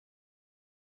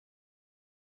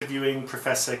Interviewing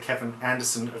Professor Kevin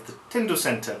Anderson of the Tyndall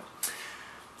Centre.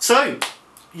 So,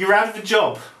 you're out of a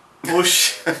job, or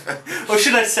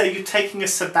should I say you're taking a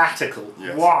sabbatical.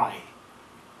 Yes. Why?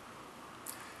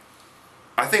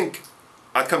 I think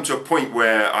I'd come to a point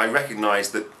where I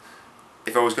recognised that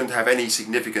if I was going to have any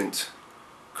significant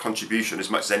contribution, as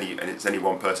much as any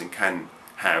one person can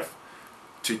have,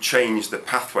 to change the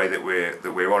pathway that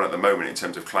we're on at the moment in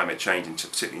terms of climate change, and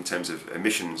particularly in terms of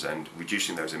emissions and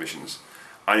reducing those emissions,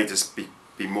 I need to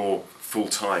be more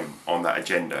full-time on that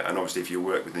agenda. And obviously, if you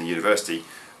work within the university,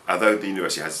 although the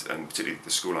university has, and particularly the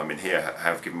school I'm in here,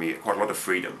 have given me quite a lot of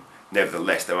freedom,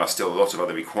 nevertheless there are still a lot of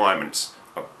other requirements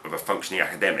of a functioning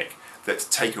academic that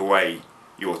take away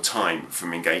your time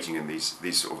from engaging in these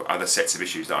sort of other sets of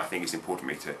issues that I think is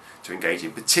important for me to engage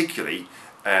in, particularly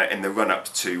in the run-up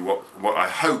to what I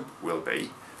hope will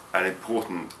be an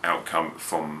important outcome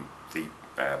from the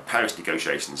Paris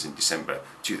negotiations in December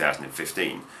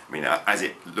 2015. I mean, as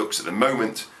it looks at the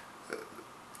moment,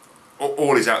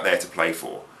 all is out there to play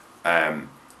for.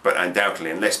 But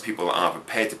undoubtedly, unless people are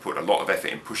prepared to put a lot of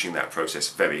effort in pushing that process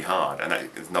very hard,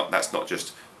 and that's not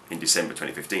just in December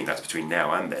 2015, that's between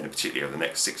now and then, and particularly over the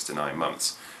next 6 to 9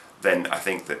 months, then I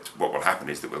think that what will happen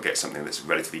is that we'll get something that's a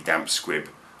relatively damp squib,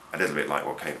 a little bit like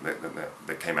what came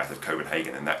out of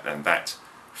Copenhagen, and that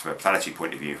from a planetary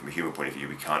point of view, from a human point of view,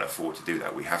 we can't afford to do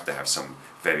that. We have to have some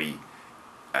very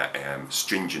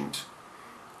stringent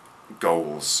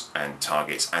goals and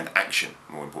targets and action,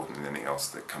 more important than anything else,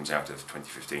 that comes out of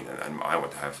 2015. And I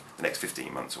want to have the next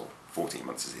 15 months or 14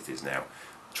 months as it is now,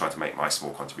 trying to make my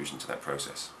small contribution to that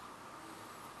process.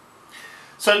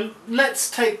 So let's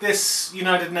take this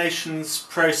United Nations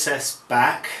process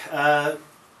back.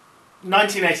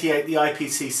 1988 the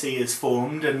IPCC is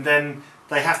formed, and then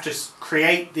they have to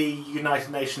create the United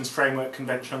Nations Framework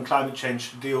Convention on Climate Change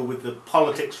to deal with the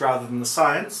politics rather than the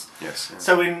science. Yes. Yeah.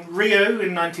 So in Rio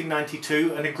in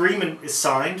 1992, an agreement is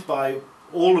signed by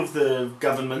all of the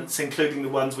governments, including the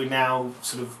ones we now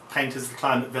sort of paint as the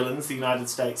climate villains, the United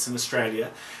States and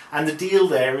Australia. And the deal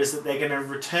there is that they're going to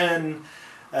return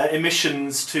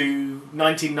emissions to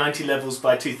 1990 levels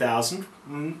by 2000.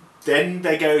 Then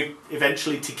they go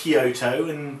eventually to Kyoto,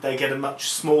 and they get a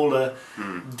much smaller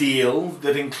deal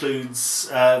that includes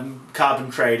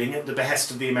carbon trading at the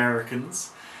behest of the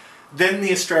Americans. Then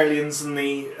the Australians and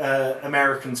the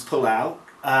Americans pull out.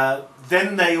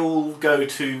 Then they all go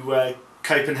to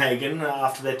Copenhagen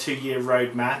after their 2-year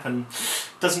roadmap, and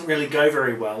doesn't really go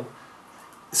very well.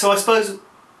 So I suppose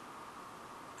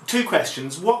 2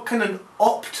 questions. What can an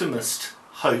optimist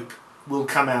hope will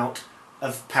come out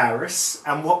of Paris,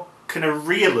 and what can a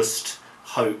realist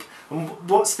hope? And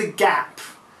what's the gap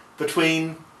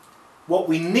between what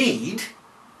we need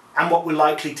and what we're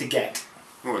likely to get?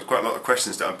 Well, there's quite a lot of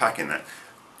questions to unpack in that.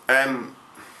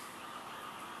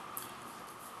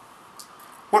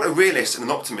 What a realist and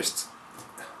an optimist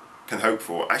can hope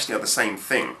for actually are the same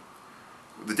thing.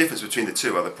 The difference between the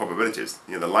two are the probabilities,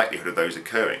 the likelihood of those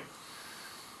occurring.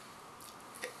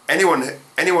 Anyone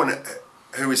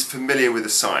who is familiar with the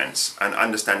science and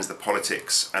understands the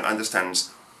politics and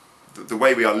understands the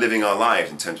way we are living our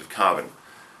lives in terms of carbon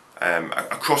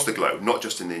across the globe, not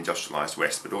just in the industrialised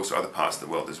West, but also other parts of the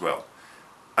world as well,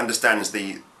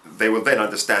 they will then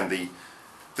understand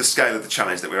the scale of the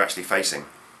challenge that we're actually facing.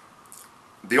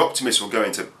 The optimist will go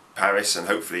into Paris, and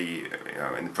hopefully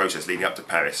in the process leading up to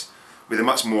Paris, with a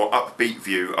much more upbeat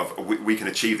view of we can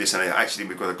achieve this, and actually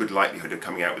we've got a good likelihood of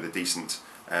coming out with a decent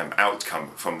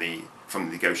outcome from the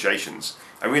negotiations.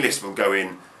 A realist will go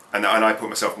in, and I put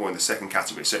myself more in the second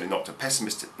category, certainly not a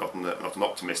pessimist, not an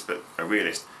optimist, but a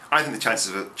realist. I think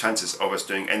the chances of us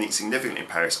doing anything significant in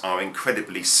Paris are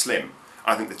incredibly slim.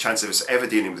 I think the chance of us ever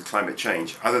dealing with climate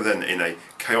change, other than in a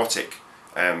chaotic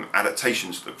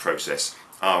adaptation to the process,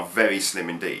 are very slim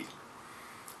indeed.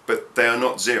 But they are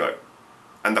not zero.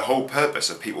 And the whole purpose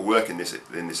of people working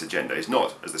in this agenda is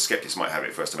not, as the skeptics might have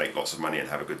it, for us to make lots of money and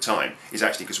have a good time. It's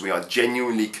actually because we are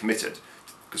genuinely committed,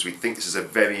 because we think this is a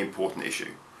very important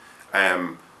issue.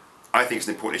 I think it's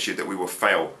an important issue that we will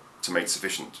fail to make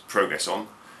sufficient progress on.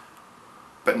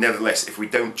 But nevertheless, if we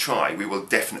don't try, we will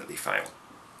definitely fail.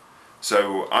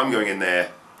 So I'm going in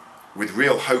there with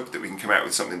real hope that we can come out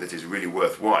with something that is really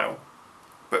worthwhile,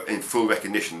 but in full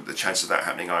recognition that the chances of that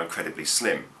happening are incredibly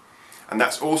slim. And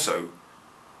that's also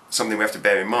something we have to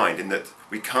bear in mind, in that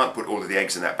we can't put all of the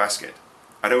eggs in that basket.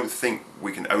 I don't think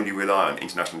we can only rely on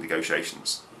international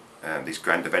negotiations, these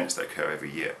grand events that occur every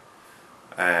year.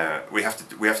 We have to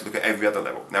look at every other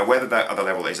level. Now, whether that other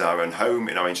level is our own home,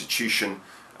 in our institution,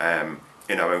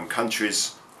 in our own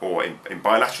countries, or in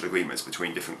bilateral agreements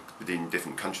between different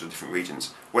countries or different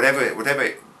regions,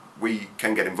 whatever we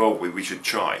can get involved with, we should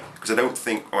try. Because I don't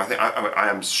think, or I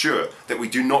am sure that we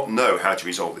do not know how to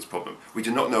resolve this problem. We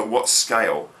do not know what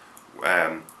scale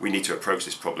we need to approach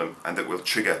this problem, and that will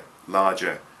trigger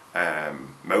larger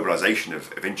mobilisation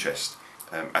of interest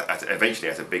eventually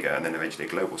at a bigger and then eventually a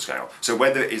global scale. So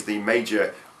whether it is the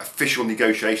major official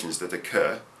negotiations that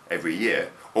occur every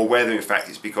year, or whether in fact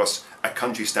it's because a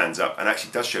country stands up and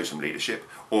actually does show some leadership,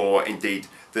 or indeed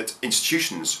that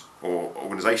institutions or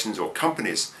organisations or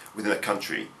companies within a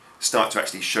country start to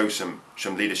actually show some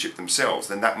leadership themselves,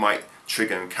 then that might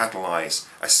trigger and catalyse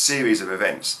a series of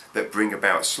events that bring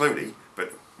about slowly,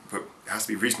 but it has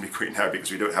to be reasonably quick now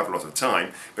because we don't have a lot of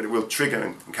time, but it will trigger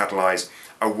and catalyse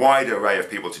a wider array of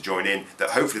people to join in,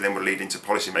 that hopefully then will lead into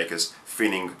policymakers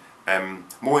feeling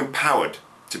more empowered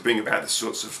to bring about the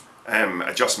sorts of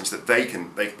adjustments that they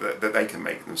can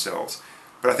make themselves.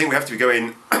 But I think we have to go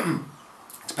in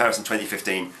to Paris in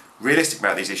 2015 realistic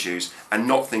about these issues, and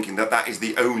not thinking that that is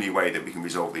the only way that we can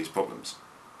resolve these problems.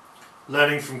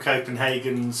 Learning from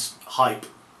Copenhagen's hype,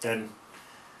 then.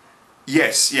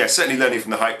 Yes, certainly learning from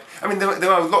the hype. I mean,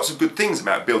 there are lots of good things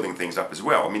about building things up as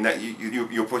well. I mean, that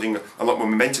you're putting a lot more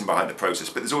momentum behind the process,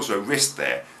 but there's also a risk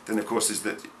there. Then, of course, is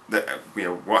that you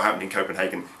know, what happened in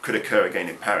Copenhagen could occur again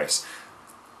in Paris.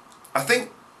 I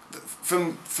think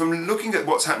from looking at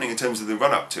what's happening in terms of the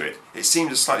run-up to it, it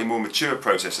seems a slightly more mature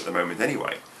process at the moment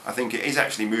anyway. I think it is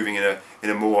actually moving in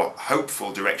a more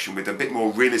hopeful direction with a bit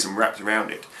more realism wrapped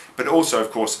around it. But also,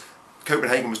 of course,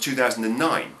 Copenhagen was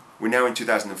 2009. We're now in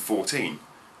 2014,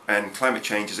 and climate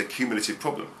change is a cumulative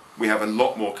problem. We have a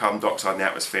lot more carbon dioxide in the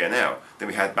atmosphere now than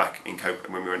we had back in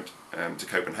when we went to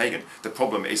Copenhagen. The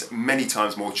problem is many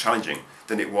times more challenging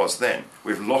than it was then.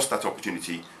 We've lost that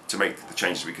opportunity to make the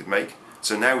changes we could make.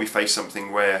 So now we face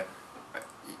something where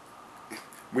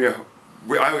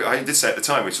I did say at the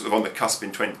time we're sort of on the cusp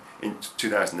in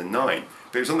 2009,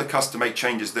 but it was on the cusp to make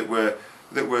changes that were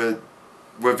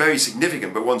very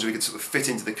significant, but ones we could sort of fit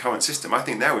into the current system. I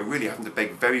think now we're really having to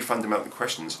beg very fundamental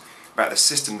questions about the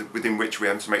system within which we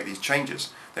have to make these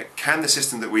changes. That can the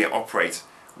system that we operate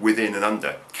within and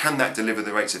under, can that deliver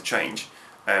the rates of change?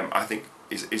 I think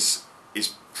is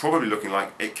probably looking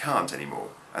like it can't anymore,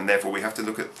 and therefore we have to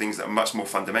look at things that are much more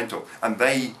fundamental, and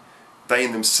they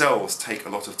in themselves take a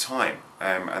lot of time,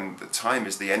 and the time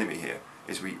is the enemy here.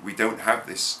 Is we don't have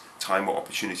this time or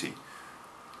opportunity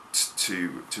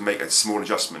to make small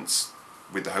adjustments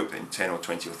with the hope that in 10 or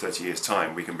 20 or 30 years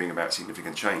time we can bring about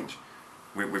significant change.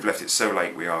 We've left it so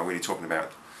late. We are really talking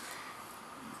about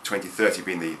 2030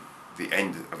 being the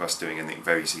end of us doing anything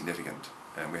very significant,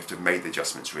 and we have to have made the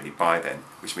adjustments really by then,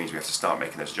 which means we have to start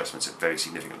making those adjustments at very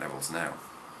significant levels now.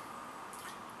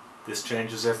 This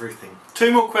changes everything.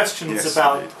 Two more questions Yes,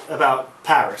 about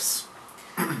Paris.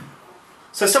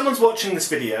 So someone's watching this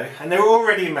video and they're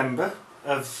already a member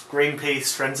of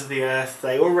Greenpeace, Friends of the Earth,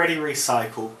 they already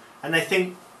recycle, and they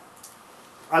think,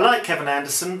 I like Kevin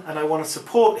Anderson and I want to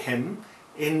support him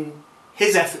in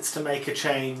his efforts to make a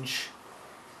change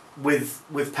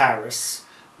with Paris.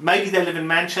 Maybe they live in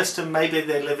Manchester, maybe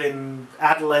they live in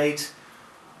Adelaide,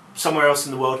 somewhere else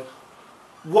in the world.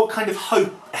 What kind of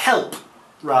help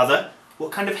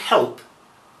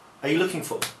are you looking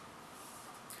for?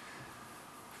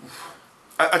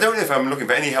 I don't know if I'm looking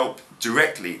for any help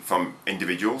directly from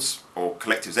individuals or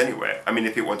collectives anywhere. I mean,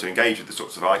 if people want to engage with the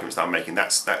sorts of arguments that I'm making,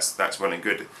 that's well and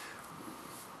good.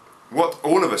 What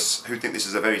all of us who think this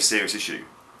is a very serious issue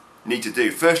need to do,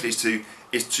 firstly,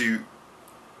 is to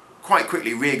quite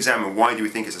quickly re-examine why do we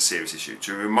think it's a serious issue,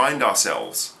 to remind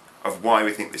ourselves of why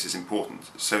we think this is important,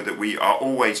 so that we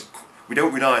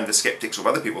don't rely on the skeptics or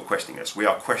other people questioning us. We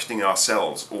are questioning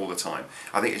ourselves all the time.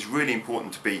 I think it's really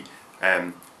important to be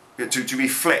to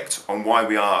reflect on why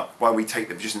we take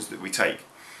the positions that we take.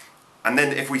 And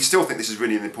then if we still think this is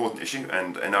really an important issue,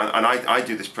 and I go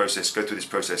through this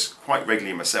process quite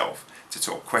regularly myself, to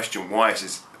sort of question why it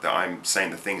is that I'm saying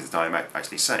the things that I'm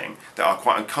actually saying that are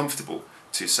quite uncomfortable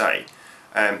to say.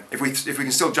 If we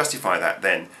can still justify that,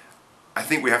 then I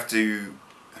think we have to.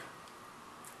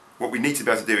 What we need to be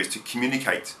able to do is to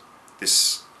communicate the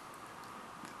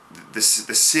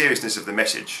seriousness of the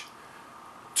message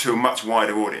to a much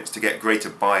wider audience, to get greater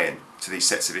buy-in to these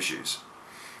sets of issues.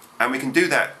 And we can do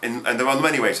that, and there are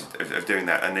many ways of doing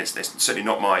that, and it's certainly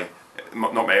not my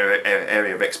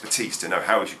area of expertise to know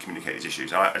how we should communicate these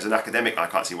issues. As an academic, I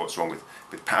can't see what's wrong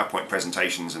with PowerPoint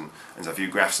presentations and a few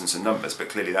graphs and some numbers, but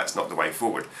clearly that's not the way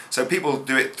forward. So people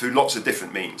do it through lots of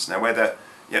different means. Now, and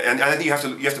I think you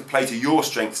have to play to your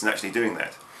strengths in actually doing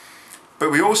that. But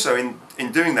we also,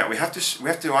 in doing that, we have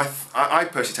to. I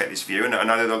personally take this view, and I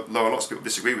know lots of people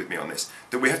disagree with me on this,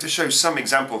 that we have to show some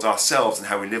examples ourselves in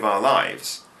how we live our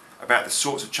lives, about the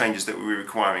sorts of changes that we're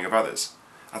requiring of others.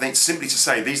 I think simply to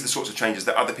say these are the sorts of changes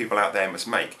that other people out there must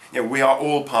make. We are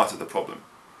all part of the problem.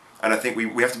 And I think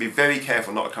we have to be very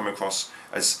careful not to come across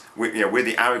as we're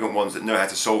the arrogant ones that know how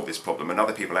to solve this problem, and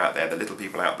other people out there, the little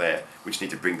people out there, we just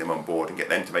need to bring them on board and get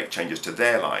them to make changes to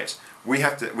their lives. We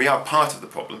are part of the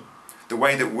problem. The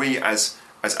way that we as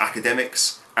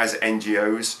academics, as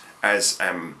NGOs,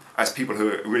 as people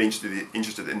who are really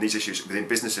interested in these issues within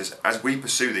businesses, as we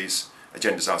pursue these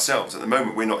agendas ourselves, at the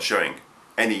moment we're not showing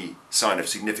any sign of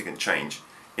significant change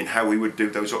in how we would do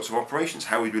those sorts of operations,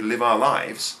 how we would live our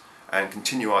lives and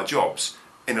continue our jobs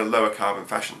in a lower carbon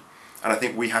fashion. And I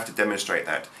think we have to demonstrate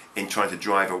that in trying to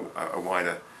drive a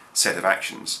wider set of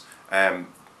actions.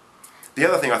 The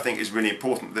other thing I think is really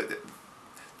important,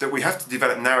 that we have to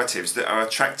develop narratives that are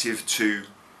attractive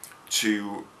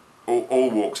to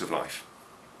all walks of life.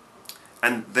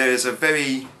 And there's a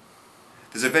very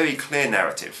clear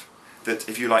narrative that,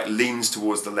 if you like, leans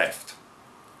towards the left,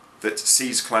 that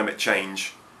sees climate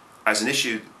change as an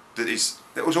issue that is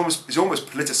almost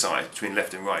politicised between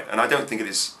left and right, and I don't think it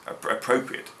is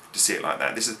appropriate to see it like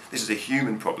that. This is a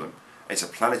human problem. It's a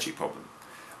planetary problem,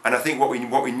 and I think what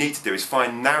we need to do is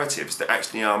find narratives that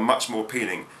actually are much more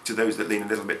appealing to those that lean a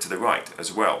little bit to the right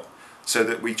as well, so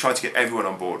that we try to get everyone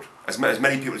on board, as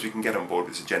many people as we can get on board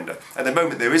with this agenda. At the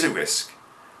moment, there is a risk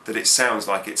that it sounds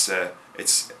like it's a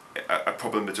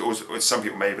problem that also, some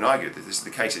people may even argue that this is the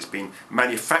case. It's been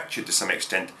manufactured to some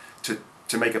extent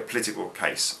to make a political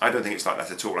case. I don't think it's like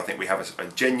that at all. I think we have a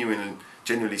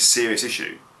genuinely serious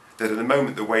issue, that at the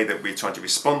moment the way that we're trying to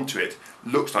respond to it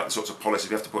looks like the sorts of policies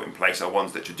we have to put in place are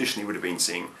ones that traditionally would have been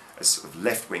seen as sort of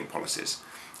left-wing policies.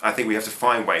 I think we have to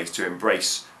find ways to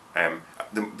embrace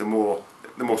the more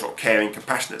sort of caring,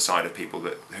 compassionate side of people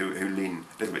who lean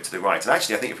a little bit to the right. And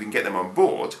actually, I think if we can get them on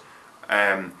board,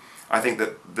 I think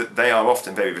that they are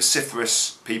often very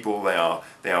vociferous people. They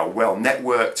are well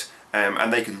networked,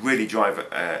 and they could really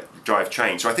drive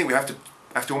change. So I think we have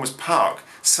to almost park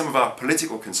some of our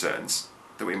political concerns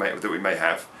that we may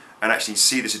have, and actually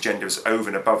see this agenda as over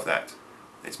and above that.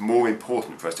 It's more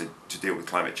important for us to deal with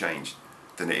climate change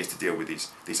than it is to deal with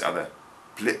these other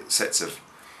sets of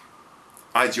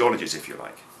ideologies, if you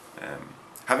like.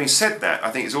 Having said that,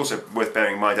 I think it's also worth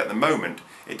bearing in mind at the moment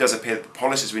it does appear that the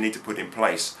policies we need to put in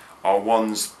place are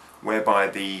ones whereby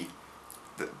the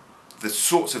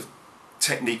sorts of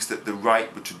techniques that the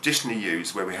right would traditionally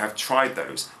use, where we have tried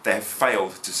those, they have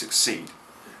failed to succeed.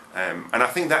 And I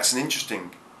think that's an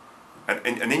interesting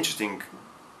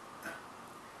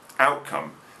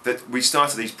outcome, that we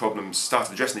started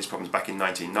addressing these problems back in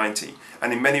 1990,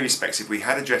 and in many respects, if we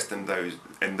had addressed them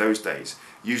in those days,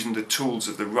 using the tools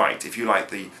of the right, if you like,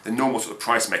 the normal sort of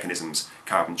price mechanisms,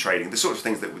 carbon trading, the sorts of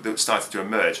things that started to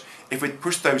emerge, if we'd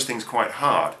pushed those things quite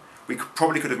hard, we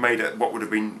probably could have made what would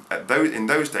have been, in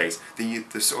those days, the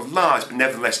sort of large but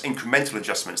nevertheless incremental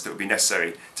adjustments that would be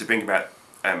necessary to bring about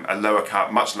a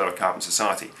much lower carbon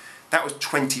society. That was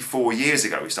 24 years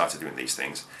ago we started doing these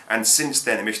things, and since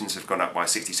then emissions have gone up by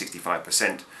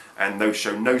 60-65%, and those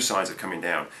show no signs of coming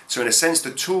down. So in a sense,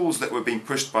 the tools that were being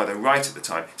pushed by the right at the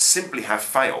time simply have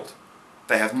failed.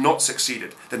 They have not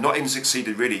succeeded. They've not even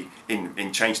succeeded really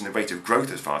in changing the rate of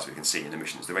growth as far as we can see in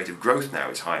emissions. The rate of growth now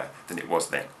is higher than it was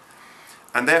then.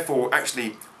 And therefore,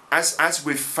 actually, as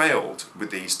we've failed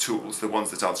with these tools, the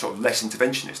ones that are sort of less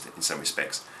interventionist in some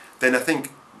respects, then I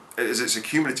think, as it's a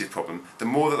cumulative problem, the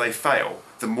more that they fail,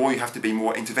 the more you have to be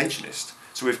more interventionist.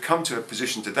 So we've come to a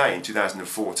position today in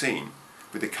 2014,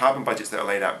 with the carbon budgets that are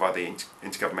laid out by the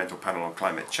Intergovernmental Panel on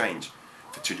Climate Change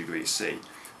for 2 degrees C,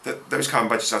 that those carbon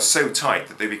budgets are so tight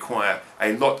that they require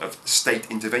a lot of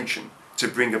state intervention to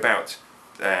bring about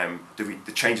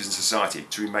the changes in society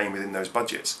to remain within those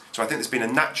budgets. So I think there's been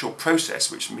a natural process,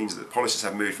 which means that policies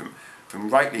have moved from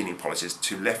right-leaning policies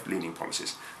to left-leaning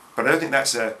policies. But I don't think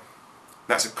that's a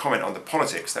comment on the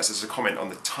politics. That's just a comment on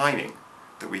the timing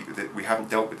that we haven't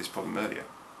dealt with this problem earlier.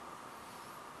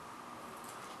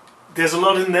 There's a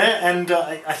lot in there, and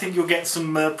I think you'll get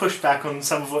some pushback on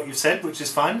some of what you've said, which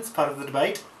is fine. It's part of the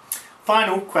debate.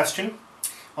 Final question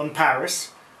on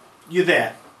Paris. You're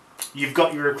there. You've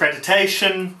got your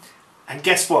accreditation, and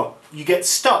guess what? You get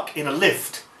stuck in a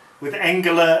lift with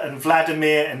Angela and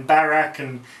Vladimir and Barack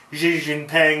and Xi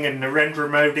Jinping and Narendra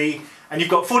Modi, and you've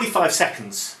got 45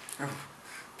 seconds. Oh,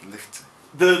 the lift.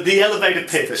 The elevator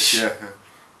pitch. Yeah.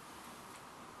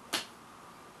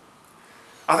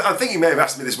 I think you may have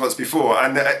asked me this once before,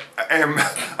 and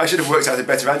I should have worked out a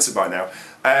better answer by now.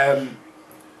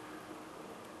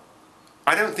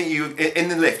 I don't think in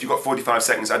the lift, you've got 45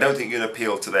 seconds. I don't think you can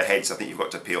appeal to their heads. I think you've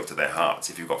got to appeal to their hearts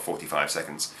if you've got 45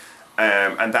 seconds.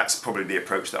 And that's probably the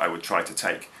approach that I would try to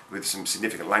take, with some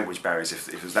significant language barriers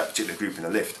if it was that particular group in the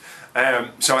lift.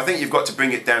 So I think you've got to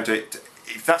bring it down to it.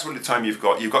 If that's all the time you've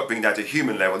got to bring it down to a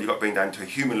human level. You've got to bring it down to a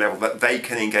human level that they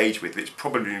can engage with, which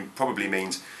probably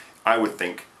means, I would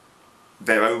think,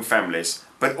 their own families,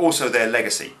 but also their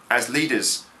legacy. As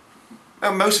leaders,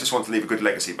 well, most of us want to leave a good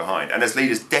legacy behind, and as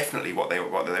leaders, definitely what they're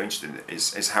interested in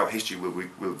is how history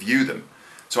will view them.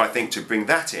 So I think to bring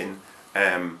that in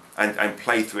and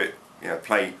play through it,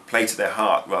 play to their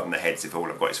heart rather than their heads. If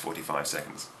all I've got is 45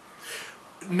 seconds.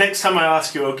 Next time I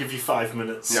ask you, I'll give you 5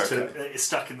 minutes. Yeah, okay. To it's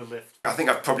stuck in the lift. I think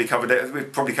I've probably covered it.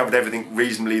 We've probably covered everything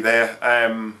reasonably there.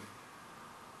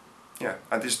 Yeah,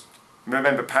 and just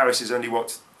remember, Paris is only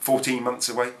 14 months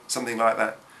away, something like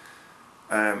that.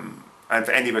 And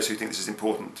for any of us who think this is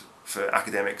important, for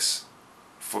academics,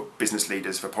 for business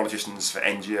leaders, for politicians, for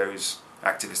NGOs,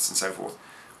 activists and so forth,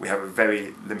 we have a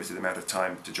very limited amount of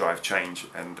time to drive change,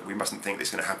 and we mustn't think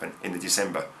it's going to happen in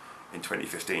December in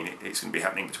 2015. It's going to be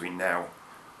happening between now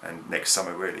and next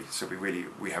summer, really. So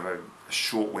we have a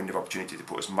short window of opportunity to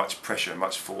put as much pressure,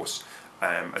 much force,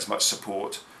 as much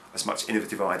support, as much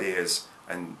innovative ideas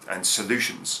and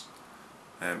solutions,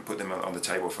 put them on the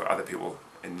table for other people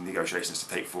in negotiations to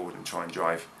take forward and try and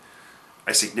drive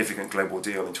a significant global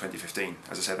deal in 2015.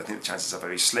 As I said, I think the chances are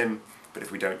very slim, but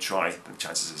if we don't try, then the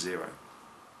chances are zero.